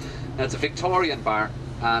Bar. Now, it's a Victorian bar,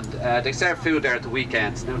 and they serve food there at the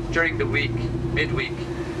weekends. Now, during the week, midweek,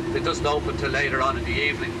 it doesn't open till later on in the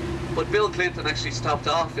evening. But Bill Clinton actually stopped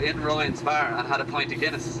off in Ryan's Bar and had a pint of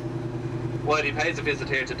Guinness while he pays a visit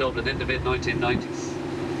here to Dublin in the mid-1990s.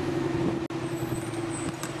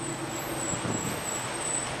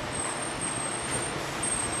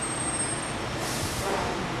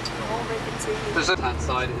 The left-hand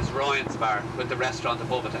side is Ryan's Bar with the restaurant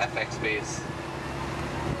above it, FXB's.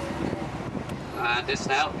 And this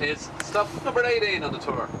now is stop number 18 on the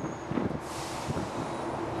tour.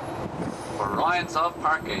 For Ryan's off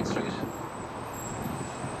Parkgate Street.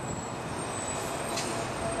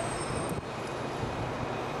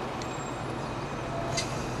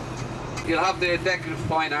 You'll have the Decorative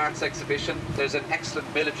Fine Arts exhibition. There's an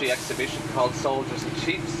excellent military exhibition called Soldiers and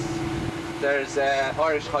Chiefs. There's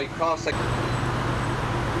Irish High Cross. It's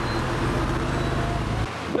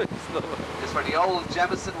for the old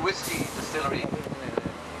Jameson Whiskey Distillery.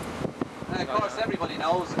 And of course everybody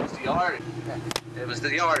knows it was the Irish. It was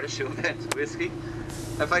the Irish who invented whiskey.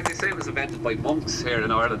 In fact, they say it was invented by monks here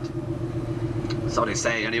in Ireland. So they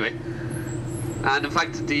say anyway. And in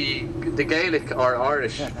fact, the Gaelic or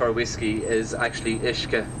Irish for whiskey is actually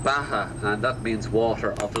Uisce Beatha, and that means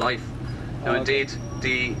water of life. Now, indeed,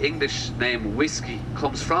 the English name whiskey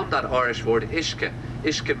comes from that Irish word Uisce.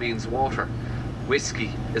 Uisce means water.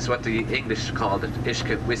 Whiskey is what the English called it.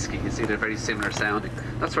 Uisce whiskey. You see, they're very similar sounding.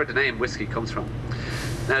 That's where the name whiskey comes from.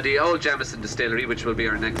 Now, the old Jameson Distillery, which will be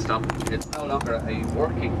our next stop, it's no longer a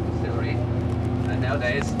working distillery, and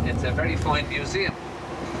nowadays it's a very fine museum.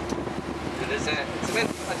 It's a bit,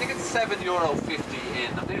 I think it's €7.50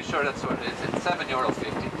 in. I'm pretty sure that's what it is. It's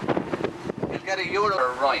 €7.50. You'll get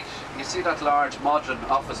 €1 right. You see that large modern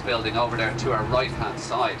office building over there to our right hand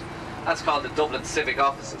side. That's called the Dublin Civic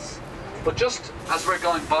Offices. But just as we're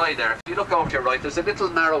going by there, if you look over to your right, there's a little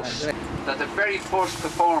narrow strip that the very first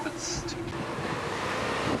performance.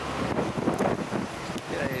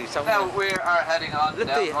 Now we are heading on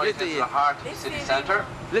down right into the heart of the city centre.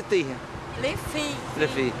 Liffey.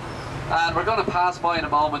 And we're going to pass by in a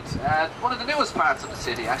moment one of the newest parts of the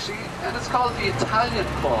city actually, and it's called the Italian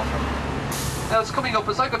Quarter. Now it's coming up,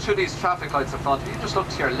 as I go through these traffic lights in front of you, just look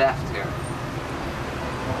to your left here.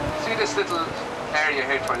 See this little area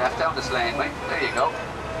here to our left, down this lane, right? There you go,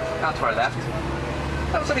 down to our left.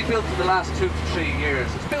 That was only built in the last 2 to 3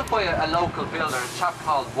 years. It's built by a local builder, a chap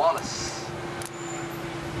called Wallace.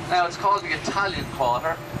 Now it's called the Italian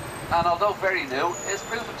Quarter, and although very new, it's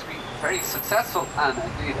proven to be very successful and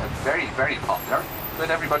indeed very, very popular with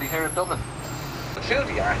everybody here in Dublin. Through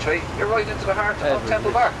the archway, you're right into the heart of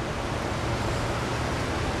Temple Bar.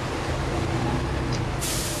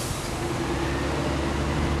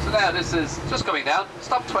 So now this is just going down,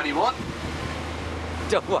 stop 21.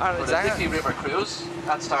 For the Liffey River Cruise,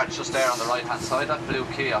 that starts just there on the right hand side. That blue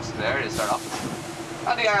kiosk there is their office.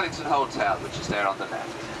 And the Arlington Hotel, which is there on the left.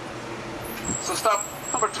 So stop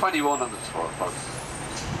number 21 on the tour, folks.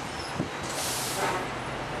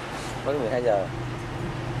 Mới 12 giờ.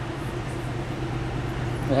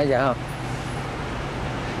 12 giờ không?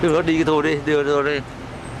 Cứ đi cái tour đi, đưa tour đi.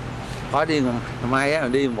 Khỏi đi mai á,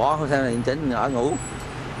 đi bỏ không sao này chỉnh ở ngủ.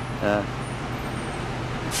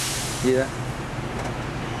 Gì đó?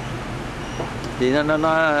 Thì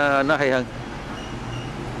nó hay hơn.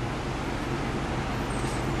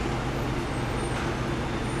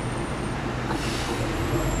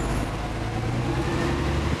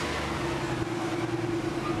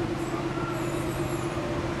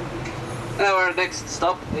 Now our next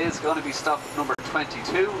stop is going to be stop number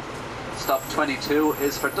 22. Stop 22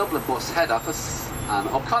 is for Dublin Bus head office on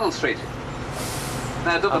O'Connell Street.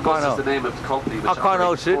 Now Dublin Bus is the name of the company which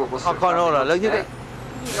operates 4 buses. O'Connell,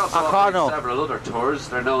 They also operate several other tours.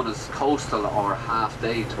 They're known as coastal or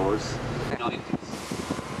half-day tours in the 90s.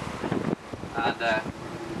 And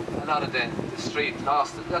a lot of the street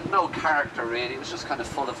lost it. It had no character really. It was just kind of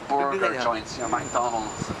full of burger joints, you know,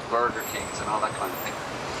 McDonald's and Burger Kings and all that kind of thing.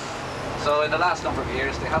 So in the last number of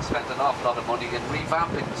years, they have spent an awful lot of money in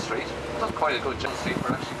revamping the street. Done quite a good job. The street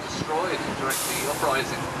were actually destroyed during the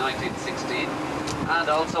uprising in 1916, and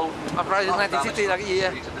also uprising 1960 là cái gì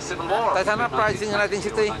vậy? The Civil War. Tại sao nó uprising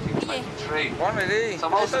 1960? 1923. Quán này đi. So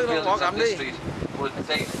most of the buildings on this street would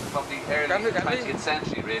date from the early 20th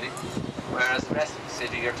century, really, whereas the rest of the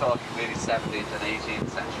city, you're talking really 17th and 18th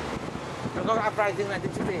century. Nó có uprising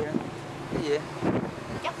 1960 hả? Cái gì vậy?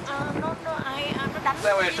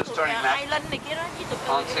 Now we're just turning left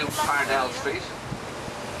onto Parnell Street.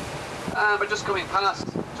 And we're just going past,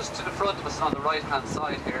 just to the front of us on the right hand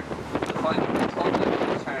side here, you'll find the Rotunda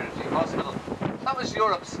Maternity Hospital. That was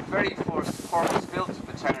Europe's very first purpose-built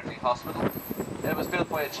maternity hospital. It was built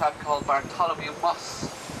by a chap called Bartholomew Moss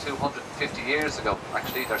 250 years ago.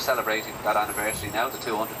 Actually, they're celebrating that anniversary now, the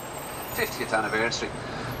 250th anniversary.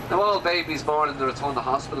 Now all babies born in the Rotunda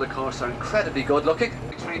Hospital, of course, are incredibly good looking.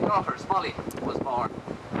 Three daughters, Molly, was born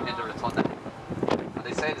in the Rotunda. And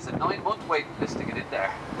they say there's a 9-month waiting list to get in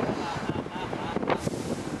there.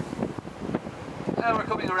 Now we're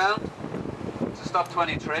coming around to stop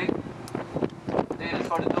 23. D is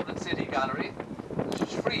for the Dublin City Gallery, which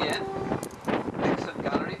is free in. Excellent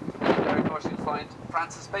gallery. And there, of course, you'll find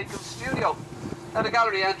Francis Bacon's studio. Now, the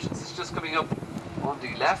gallery entrance is just coming up on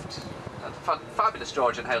the left. A fabulous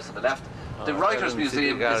Georgian house on the left. The Writers'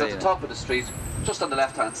 Museum is at the top of the street, just on the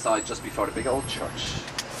left-hand side, just before the big old church.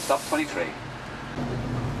 Stop 23.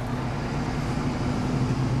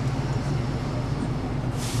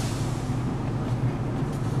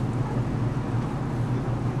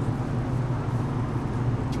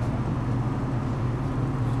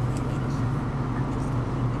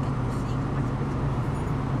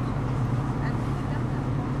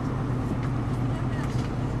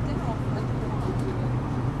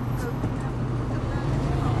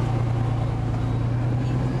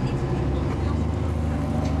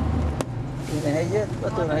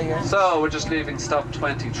 So we're just leaving stop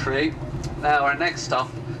 23. Now our next stop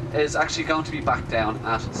is actually going to be back down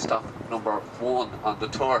at stop number 1 on the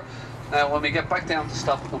tour. Now when we get back down to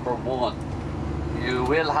stop number 1, you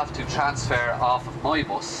will have to transfer off of my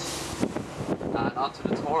bus and onto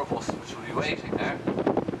the tour bus, which will be waiting there.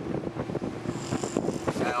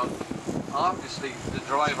 Now obviously the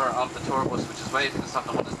driver of the tour bus which is waiting at stop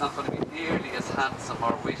number 1 is not going to be nearly as handsome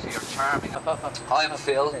or witty or charming. I'm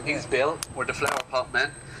Phil, he's Bill, we're the Flower Pot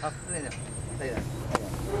Men.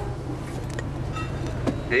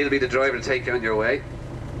 He'll be the driver to take you on your way.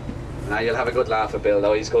 Now you'll have a good laugh at Bill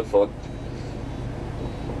though, he's good fun.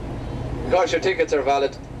 Of course your tickets are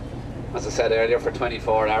valid, as I said earlier, for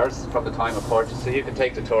 24 hours from the time of purchase, so you can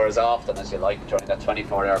take the tour as often as you like during that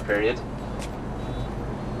 24-hour period.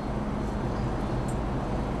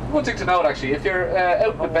 One thing to note actually, if you're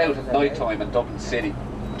out and about at night time in Dublin City,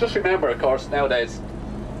 just remember of course nowadays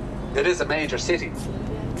it is a major city,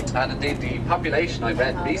 and indeed the population I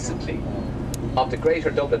read recently of the greater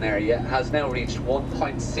Dublin area has now reached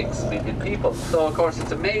 1.6 million people. So of course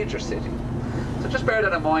it's a major city. So just bear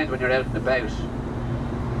that in mind when you're out and about.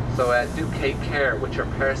 So do take care with your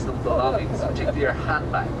personal belongings, particularly your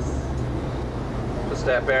handbags. Just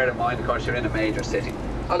bear it in mind, of course you're in a major city.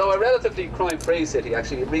 Although a relatively crime-free city,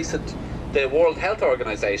 actually, the World Health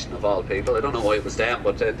Organization of all people, I don't know why it was them,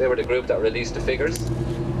 but they were the group that released the figures.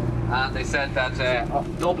 And they said that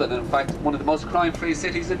Dublin, in fact, one of the most crime-free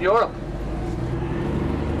cities in Europe.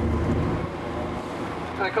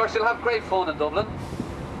 And of course you'll have great fun in Dublin.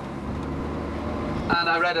 And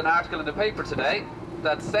I read an article in the paper today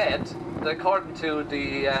that said that according to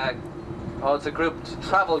the, it's a group,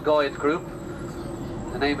 travel guide group,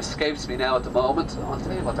 the name escapes me now at the moment. I'll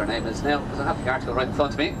tell you what their name is now, because I have the article right in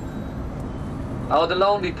front of me. Oh, The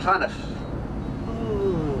Lonely Planet.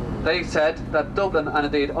 They said that Dublin, and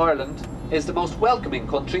indeed Ireland, is the most welcoming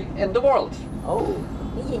country in the world. Oh.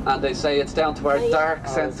 And they say it's down to our dark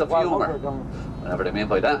sense of humour. Whatever they mean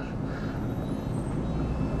by that.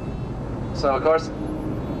 So of course,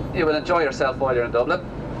 you will enjoy yourself while you're in Dublin.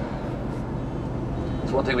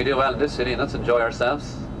 It's one thing we do well in this city, and that's enjoy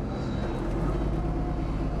ourselves.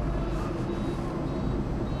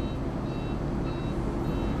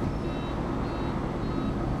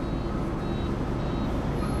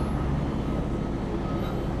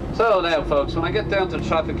 So now folks, when I get down to the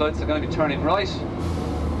traffic lights I'm going to be turning right,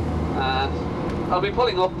 and I'll be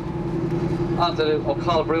pulling up onto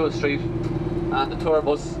O'Call Brewer Street, and the tour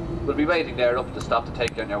bus will be waiting there up at the stop to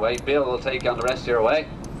take you on your way. Bill will take you on the rest of your way.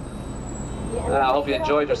 I hope you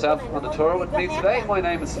enjoyed yourself on the tour with me today. My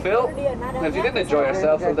name is Phil. And if you didn't enjoy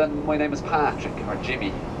yourself, well then my name is Patrick, or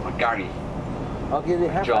Jimmy, or Gary, or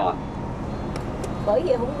John. Bởi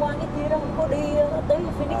vì hôm qua cái kia đó không có đi tới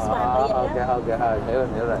Phoenix Park vậy đó. Ok, hiểu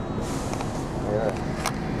rồi. Hiểu rồi.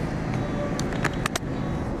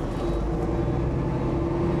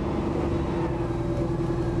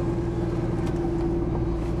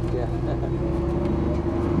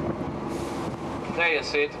 There you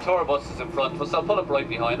see it, the tour bus is in front of us, I'll pull up right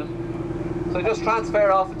behind it. So just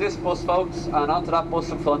transfer off of this bus folks and onto that bus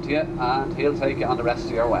in front of you, and he'll take you on the rest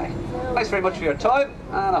of your way. Thanks very much for your time,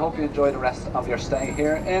 and I hope you enjoy the rest of your stay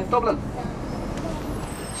here in Dublin.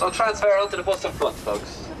 So transfer onto the bus in front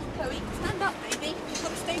folks. Chloe, stand up baby, you've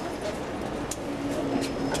got to stay with them.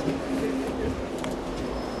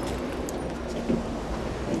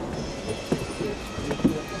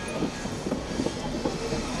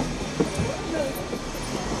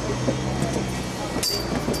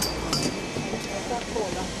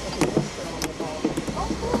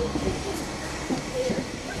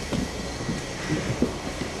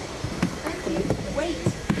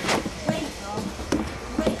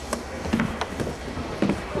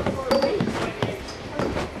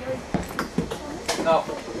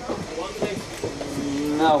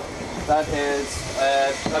 No, that is,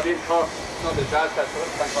 I'll be in Cork, not the Jazz Festival,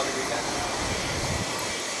 thank God weekend.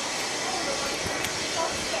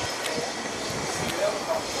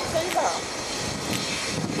 Silver.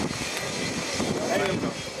 You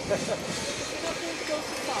don't need to go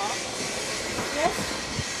too far. Yes.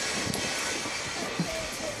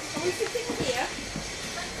 Are we sitting here?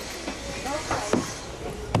 Okay.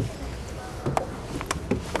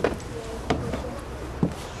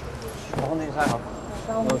 Không đi sao không?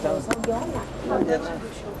 Không, Rồi sao? sao gió lại. Nó dình á.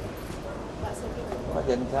 Nó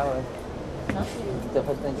dình sao rồi? Chụp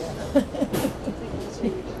hình này chứ.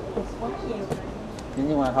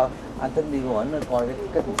 Nhưng mà thôi, anh tính đi của ảnh coi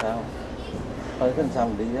cái làm sao. Coi cái làm sao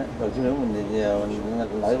mình đi á. Rồi chứ nữa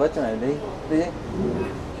mình lại bớt cái này đi.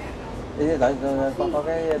 Đi lại có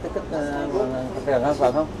cái tích kích cần an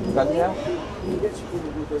toàn không? Cần gì không?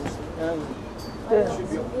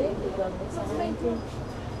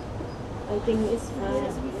 I think it's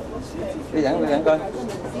Đi dẫn coi.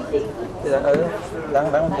 Đi dẫn Tại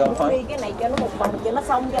cho muốn thôi. đi cái này cho nó một vòng cho nó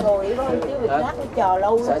xong cho rồi thôi chứ việc khác nó chờ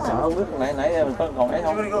lâu lắm. Sợ không biết nãy mình có còn ấy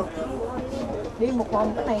không? Đi một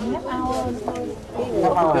vòng cái này hết ao thôi.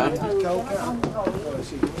 Không mau hả?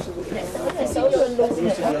 Cái số lên luôn.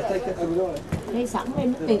 Đây sẵn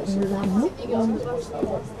lên nó tiện làm nút luôn.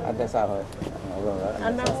 Anh thấy sao rồi?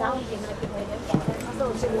 Anh ăn sao chị này chị này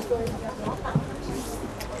để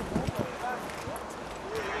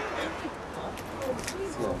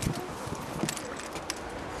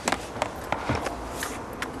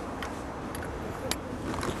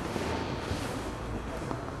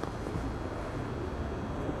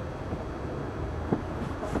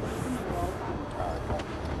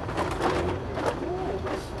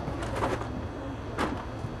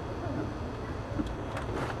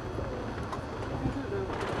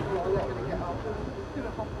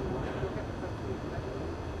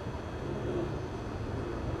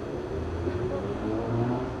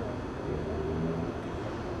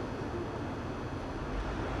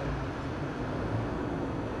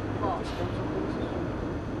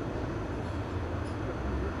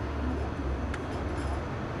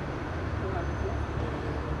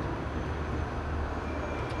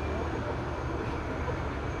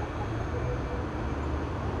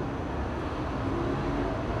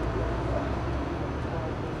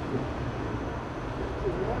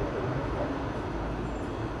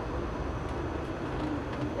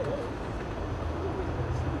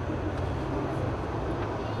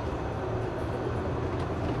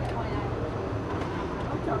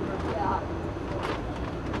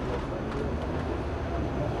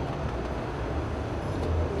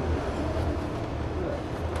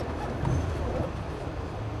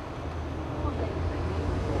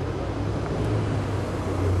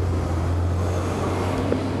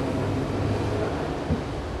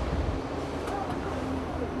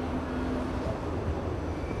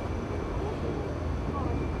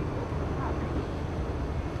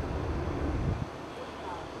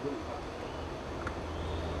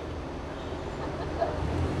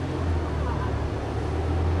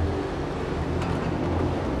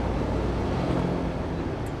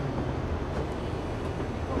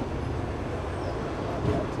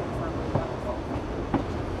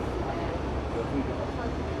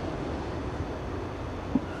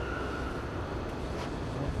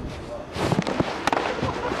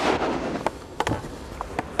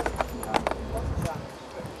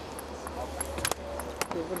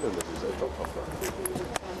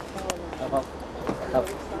Không,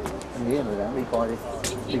 anh nghĩ là mình đang đi coi đi.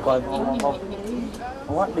 Đi coi không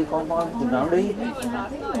quá, đi coi chừng nào đi.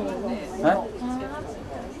 Hả?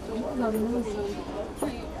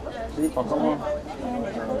 Đi còn không em?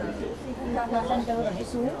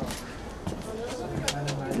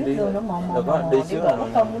 Đi, đường nó mòn đâu có đi xíu là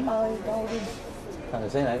không em ơi, đâu đi. thằng tài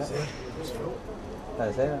xế này đó.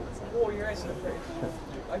 Tài xế đó.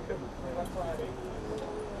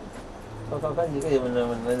 Thôi có những cái gì mình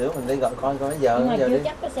nếu mình đi gọi coi coi giờ Nhưng mà giờ chưa đi.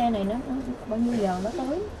 chắc cái xe này nó bao nhiêu giờ nó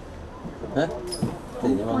tới. Hả? Thì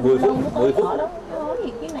mà 10 phút, 10 phút. Nói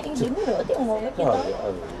gì cái nãy điểm nửa tiếng đồng hồ nó chưa tới.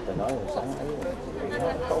 Tôi nói là sáng ấy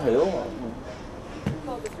không hiểu mà.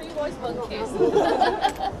 The three boys monkeys.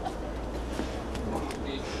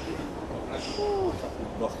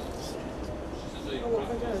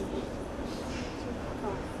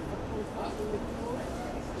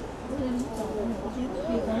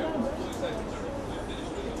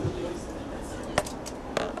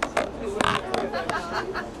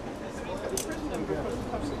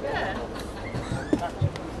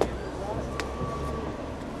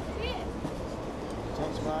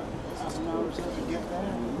 Takes about half an hour or so to get there,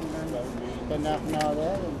 and then spend half an hour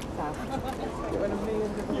there.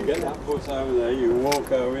 You get that bus over there, you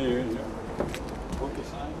walk over here and put the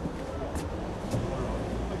sign.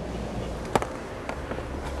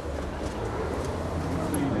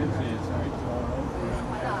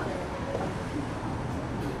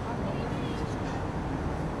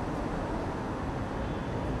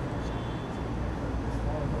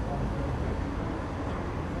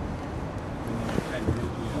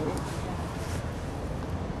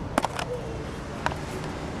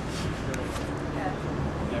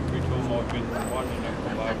 been wanting to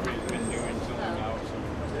come over, he's been doing something else.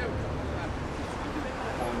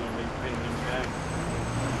 Finally pinned him down.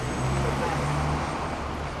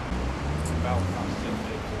 Belfast, isn't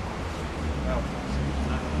it? Belfast,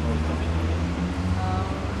 isn't it?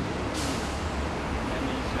 And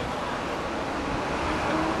he said,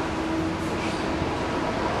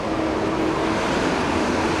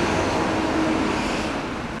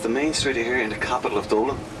 the main street here in the capital of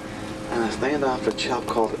Dublin, and it's named after a chap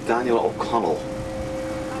called Daniel O'Connell.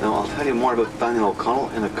 Now I'll tell you more about Daniel O'Connell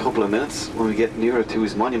in a couple of minutes when we get nearer to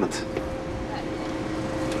his monument.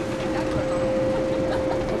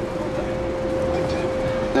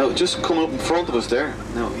 Now just coming up in front of us there,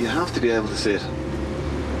 now you have to be able to see it.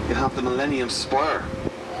 You have the Millennium Spire.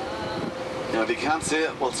 Now if you can't see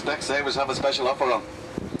it, well, Specsavers have a special offer on.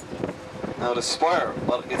 Now the spire,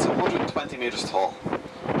 well, it's 120 metres tall.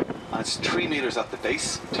 And it's 3 metres at the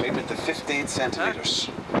base, tapered to 15 centimetres.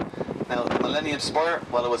 Now, the Millennium Spire,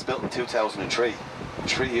 well, it was built in 2003.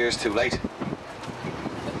 3 years too late.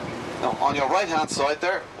 Now, on your right-hand side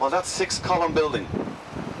there, well, that's 6-column building.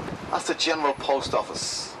 That's the General Post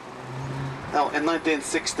Office. Now, in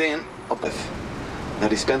 1916, now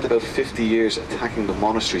they spent about 50 years attacking the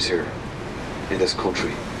monasteries here in this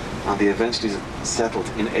country. And they eventually settled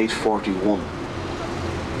in 841.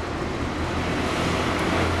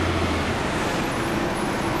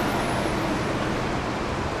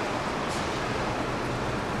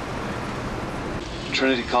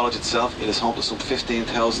 Trinity College itself, it is home to some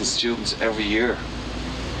 15,000 students every year.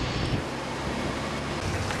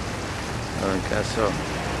 I guess so.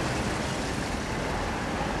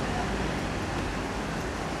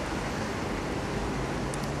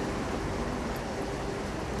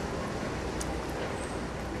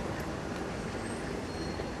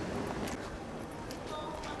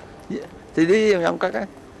 Thì đi vòng các cái.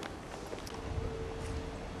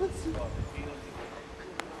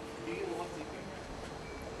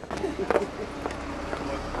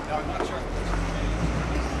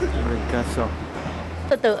 Picasso.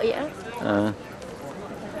 Tự tự vậy đó.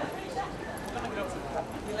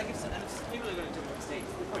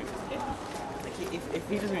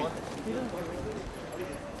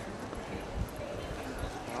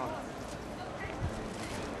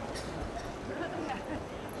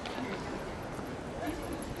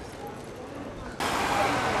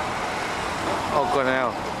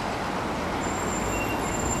 O'Connell.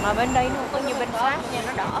 Mà bên đây nó có như bên Pháp nha,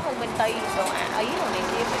 nó đỏ hơn bên Tây, đồ Ý rồi này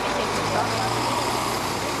kia mấy cái xe đó.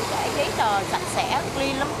 Cái giấy tờ sạch sẽ,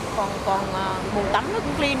 clean lắm, còn bồn tắm nó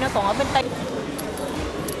cũng clean nữa, còn ở bên Tây.